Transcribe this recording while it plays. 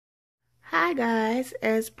Hi guys,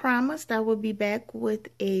 as promised I will be back with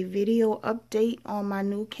a video update on my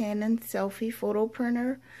new Canon Selphy photo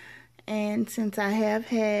printer, and since I have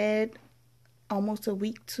had almost a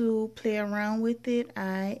week to play around with it,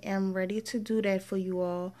 I am ready to do that for you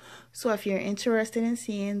all. So if you're interested in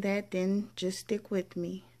seeing that, then just stick with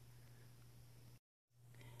me.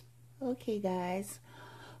 Okay guys,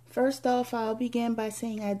 first off I'll begin by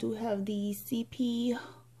saying I do have the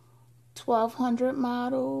CP1200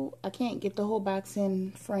 model. I can't get the whole box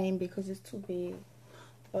in frame because it's too big,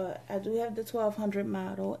 but I do have the 1200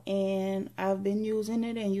 model, and I've been using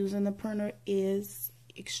it, and using the printer is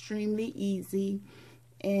extremely easy,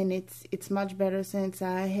 and it's much better since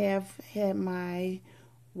I have had my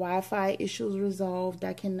Wi-Fi issues resolved.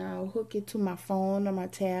 I can now hook it to my phone or my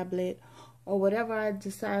tablet or whatever I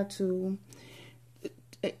decide to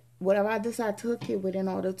hook it with in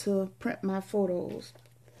order to print my photos.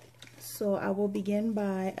 So I will begin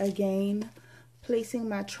by again placing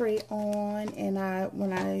my tray on, and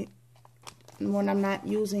when I'm not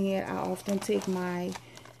using it, I often take my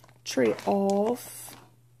tray off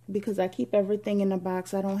because I keep everything in the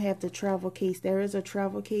box. I don't have the travel case. There is a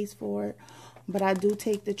travel case for it, but I do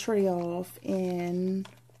take the tray off and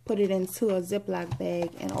put it into a Ziploc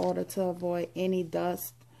bag in order to avoid any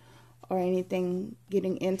dust or anything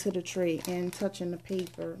getting into the tray and touching the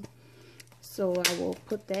paper. So I will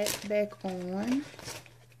put that back on.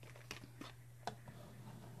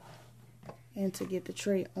 And to get the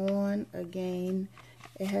tray on, again,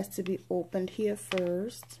 it has to be opened here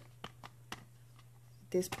first.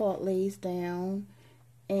 This part lays down,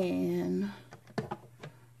 and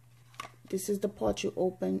this is the part you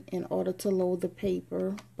open in order to load the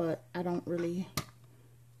paper, but I don't really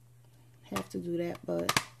have to do that,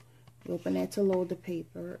 but you open that to load the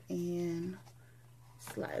paper and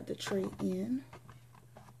slide the tray in.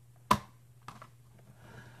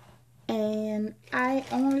 And I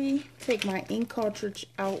only take my ink cartridge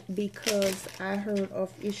out because I heard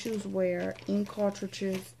of issues where ink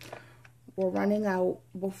cartridges were running out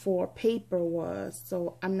before paper was.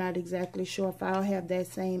 So I'm not exactly sure if I'll have that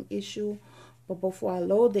same issue. But before I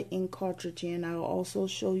load the ink cartridge in, I'll also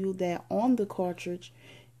show you that on the cartridge,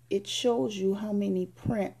 it shows you how many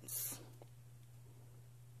prints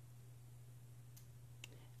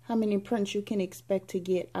you can expect to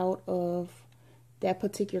get out of that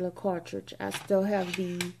particular cartridge. I still have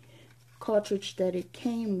the cartridge that it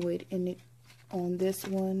came with, and on this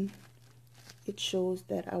one it shows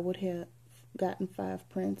that I would have gotten 5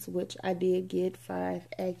 prints, which I did get 5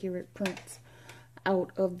 accurate prints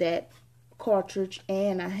out of that cartridge,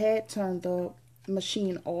 and I had turned the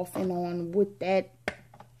machine off and on with that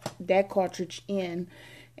cartridge in,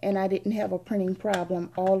 and I didn't have a printing problem.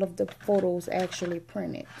 All of the photos actually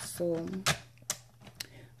printed. So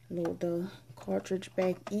load the cartridge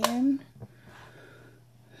back in,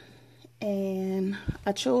 and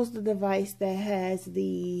I chose the device that has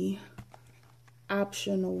the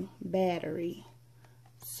optional battery,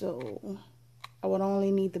 so I would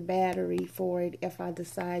only need the battery for it if I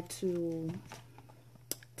decide to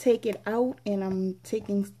take it out and I'm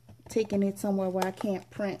taking it somewhere where I can't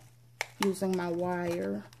print using my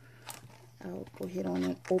wire. I'll go ahead on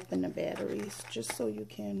and open the batteries just so you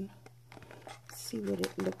can see what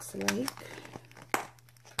it looks like.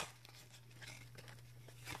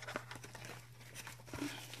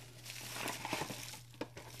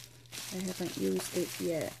 I haven't used it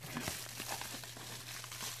yet.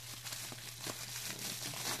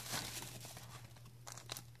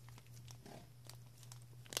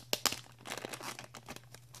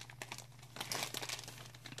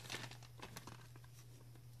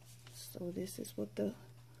 So this is what the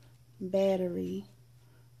battery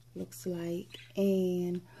looks like,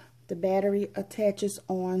 and the battery attaches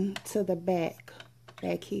on to the back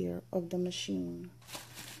here of the machine.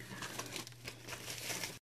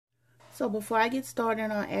 So before I get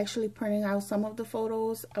started on actually printing out some of the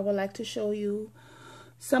photos, I would like to show you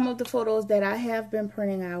some of the photos that I have been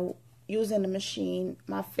printing out using the machine.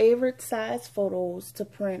 My favorite size photos to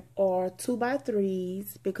print are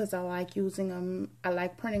 2x3s because I like using them. I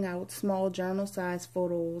like printing out small journal size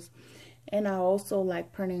photos, and I also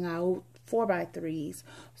like printing out 4x3s.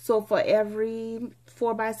 So for every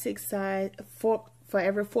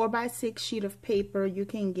 4x6 sheet of paper, you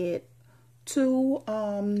can get 2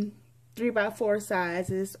 3x4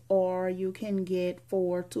 sizes, or you can get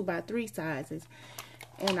 4 2x3 sizes,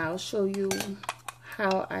 and I'll show you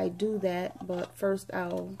how I do that. But first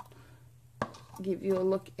I'll give you a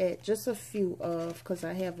look at just a few because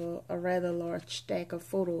I have a rather large stack of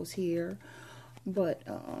photos here, but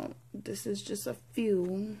this is just a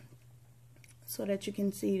few so that you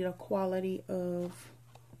can see the quality of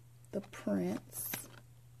the prints.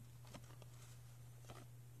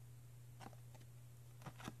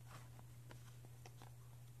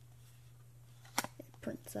 It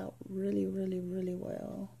prints out really, really, really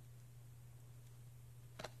well.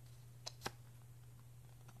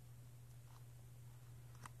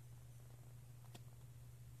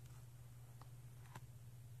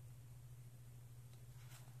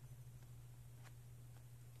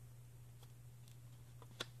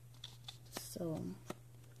 So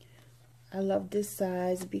I love this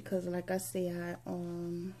size because, like I say, I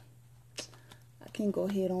can go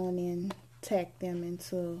ahead on and tack them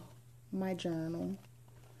into my journal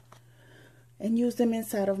and use them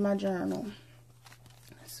inside of my journal.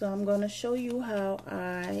 So I'm going to show you how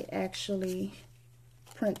I actually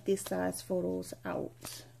print this size photos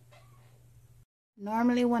out.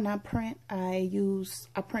 Normally when I print, I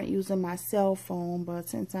print using my cell phone, but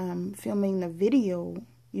since I'm filming the video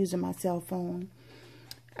using my cell phone,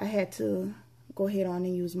 I had to go ahead on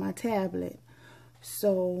and use my tablet.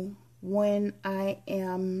 So when I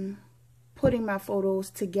am putting my photos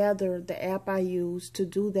together, the app I use to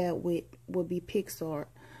do that with would be PicsArt.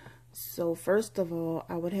 So first of all,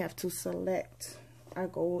 I would have to select. I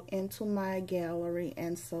go into my gallery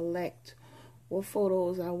and select what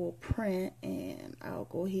photos I will print, and I'll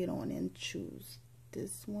go ahead on and choose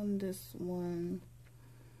this one, this one,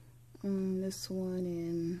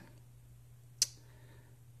 and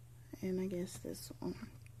I guess this one.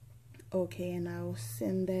 Okay, and I'll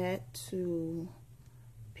send that to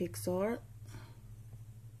PicsArt.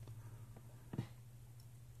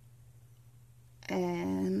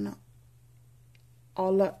 And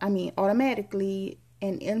automatically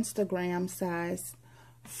an Instagram size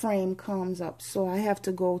frame comes up. So I have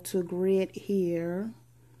to go to grid here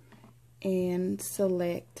and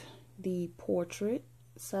select the portrait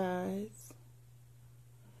size.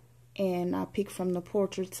 And I pick from the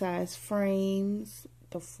portrait size frames,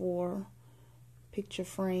 the 4 picture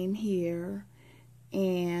frame here.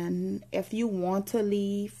 And if you want to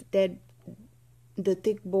leave the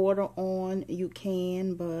thick border on, you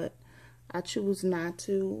can, but I choose not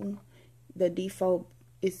to. The default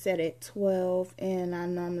is set at 12, and I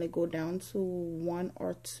normally go down to 1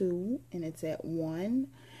 or 2, and it's at 1.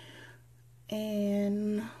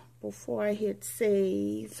 And before I hit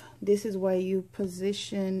save, this is where you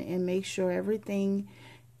position and make sure everything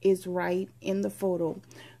is right in the photo.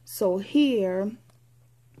 So here,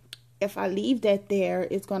 if I leave that there,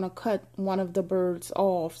 it's going to cut one of the birds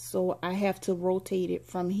off. So I have to rotate it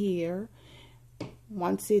from here.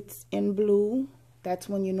 Once it's in blue, that's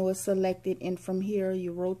when you know it's selected. And from here,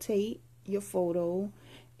 you rotate your photo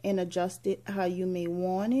and adjust it how you may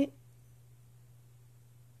want it.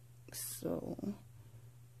 So,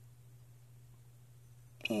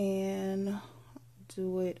 and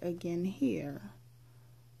do it again here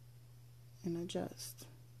and adjust.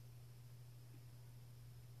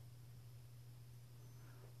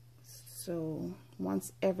 So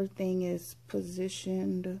once everything is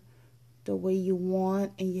positioned the way you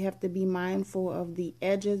want, and you have to be mindful of the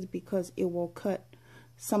edges because it will cut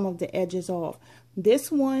some of the edges off.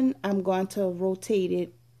 This one, I'm going to rotate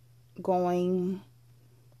it going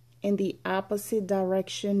in the opposite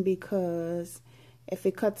direction, because if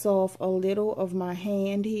it cuts off a little of my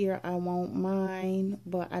hand here, I won't mind,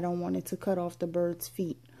 but I don't want it to cut off the bird's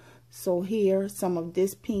feet. So here, some of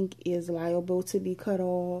this pink is liable to be cut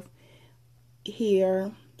off.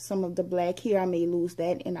 Here, some of the black here, I may lose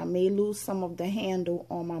that, and I may lose some of the handle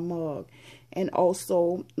on my mug. And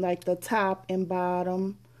also, like the top and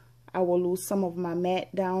bottom, I will lose some of my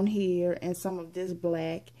matte down here and some of this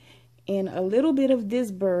black. And a little bit of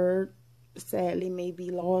this bird, sadly, may be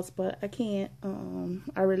lost, but I can't,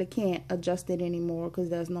 I really can't adjust it anymore because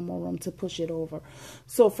there's no more room to push it over.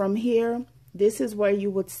 So from here, this is where you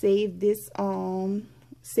would save this,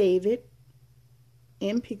 save it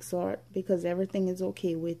in PicsArt, because everything is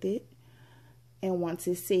okay with it. And once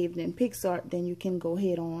it's saved in PicsArt, then you can go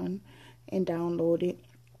ahead on and download it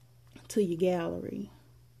to your gallery.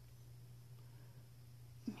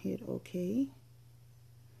 Hit OK,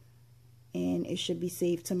 and it should be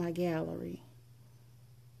saved to my gallery.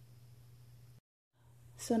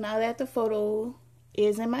 So now that the photo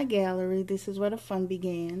is in my gallery, this is where the fun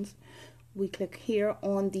begins. We click here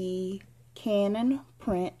on the Canon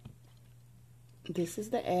print. This is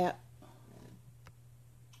the app.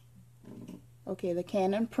 Okay, the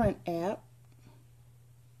Canon print app.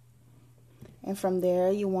 And from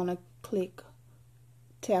there, you want to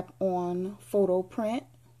tap on photo print.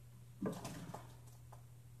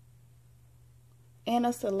 And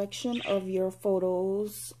a selection of your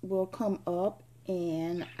photos will come up,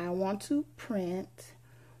 and I want to print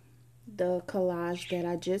the collage that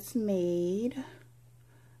I just made.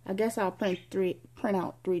 I guess I'll print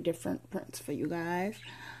out 3 different prints for you guys.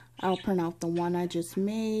 I'll print out the one I just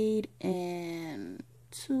made and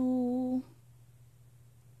 2,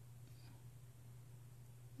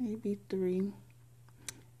 maybe 3.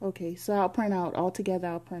 Okay, so I'll print out altogether.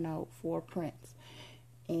 I'll print out 4 prints,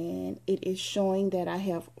 and it is showing that I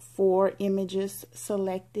have 4 images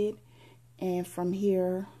selected, and from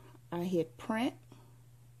here I hit print.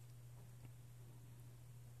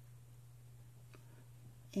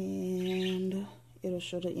 And it'll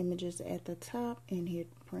show the images at the top and hit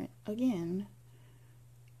print again.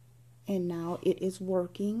 And now it is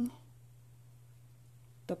working.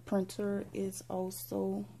 The printer is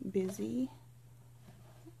also busy,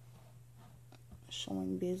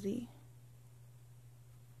 showing busy.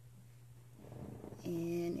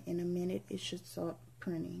 And in a minute it should start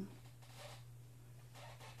printing.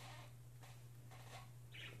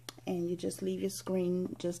 And you just leave your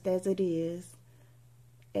screen just as it is,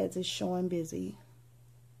 as it's showing busy.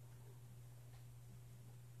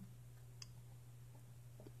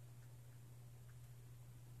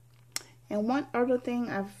 And one other thing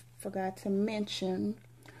I forgot to mention,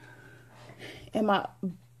 in my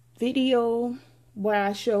video where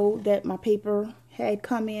I showed that my paper had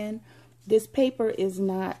come in, this paper is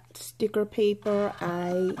not sticker paper.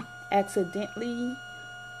 I accidentally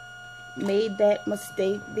made that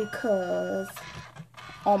mistake because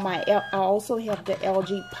on my, I also have the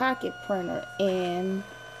LG Pocket printer, and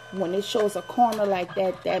when it shows a corner like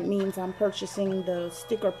that, that means I'm purchasing the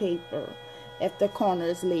sticker paper. If the corner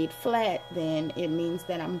is laid flat, then it means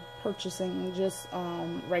that I'm purchasing just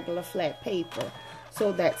regular flat paper.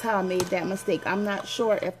 So that's how I made that mistake. I'm not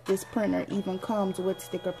sure if this printer even comes with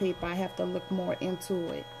sticker paper. I have to look more into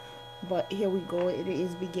it. But here we go. It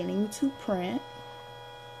is beginning to print.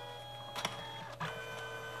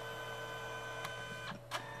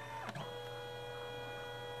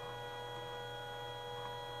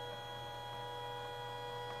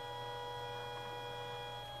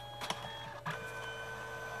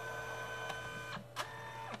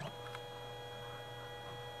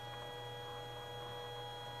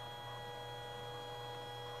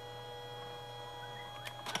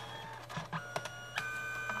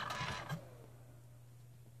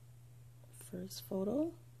 First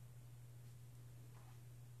photo.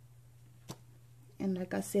 And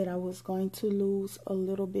like I said, I was going to lose a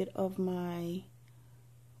little bit of my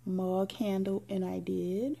mug handle, and I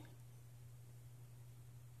did.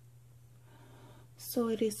 So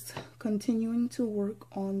it is continuing to work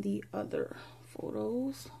on the other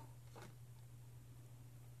photos.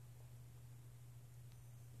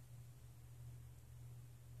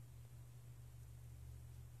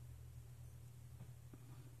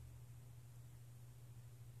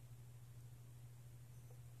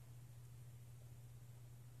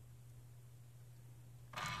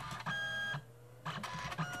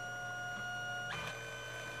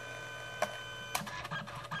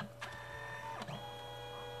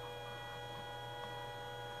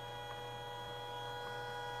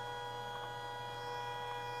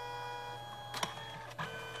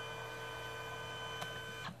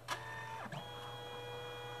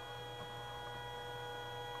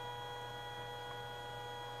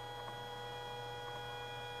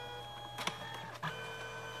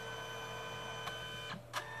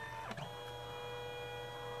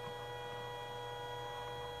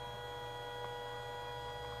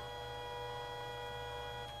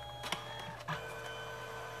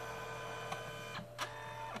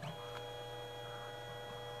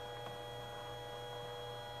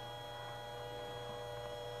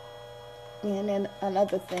 And then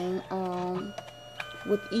another thing,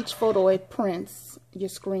 with each photo it prints, your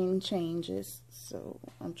screen changes. So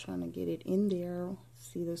I'm trying to get it in there.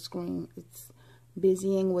 See the screen, it's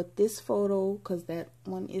busying with this photo because that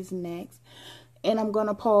one is next. And I'm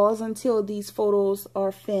gonna pause until these photos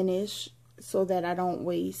are finished so that I don't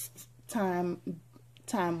waste time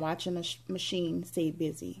watching the machine stay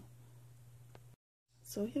busy.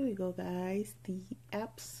 So here we go, guys, the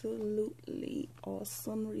absolutely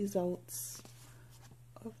awesome results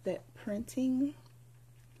of that printing.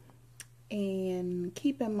 And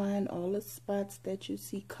keep in mind, all the spots that you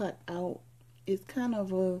see cut out is kind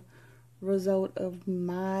of a result of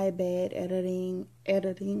my bad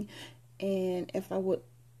editing. And if I would,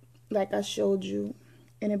 like I showed you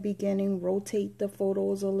in the beginning, rotate the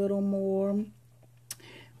photos a little more,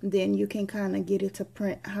 then you can kind of get it to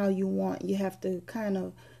print how you want. You have to kind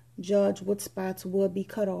of judge what spots will be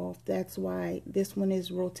cut off. That's why this one is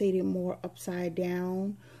rotated more upside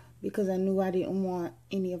down, because I knew I didn't want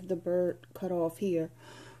any of the bird cut off here.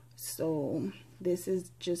 So this is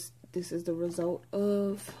just this is the result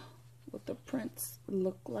of what the prints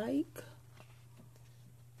look like.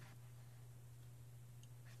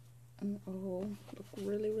 And all look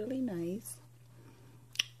really, really nice.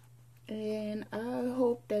 And I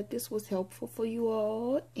hope that this was helpful for you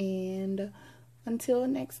all. And until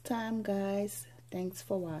next time, guys, thanks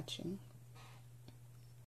for watching.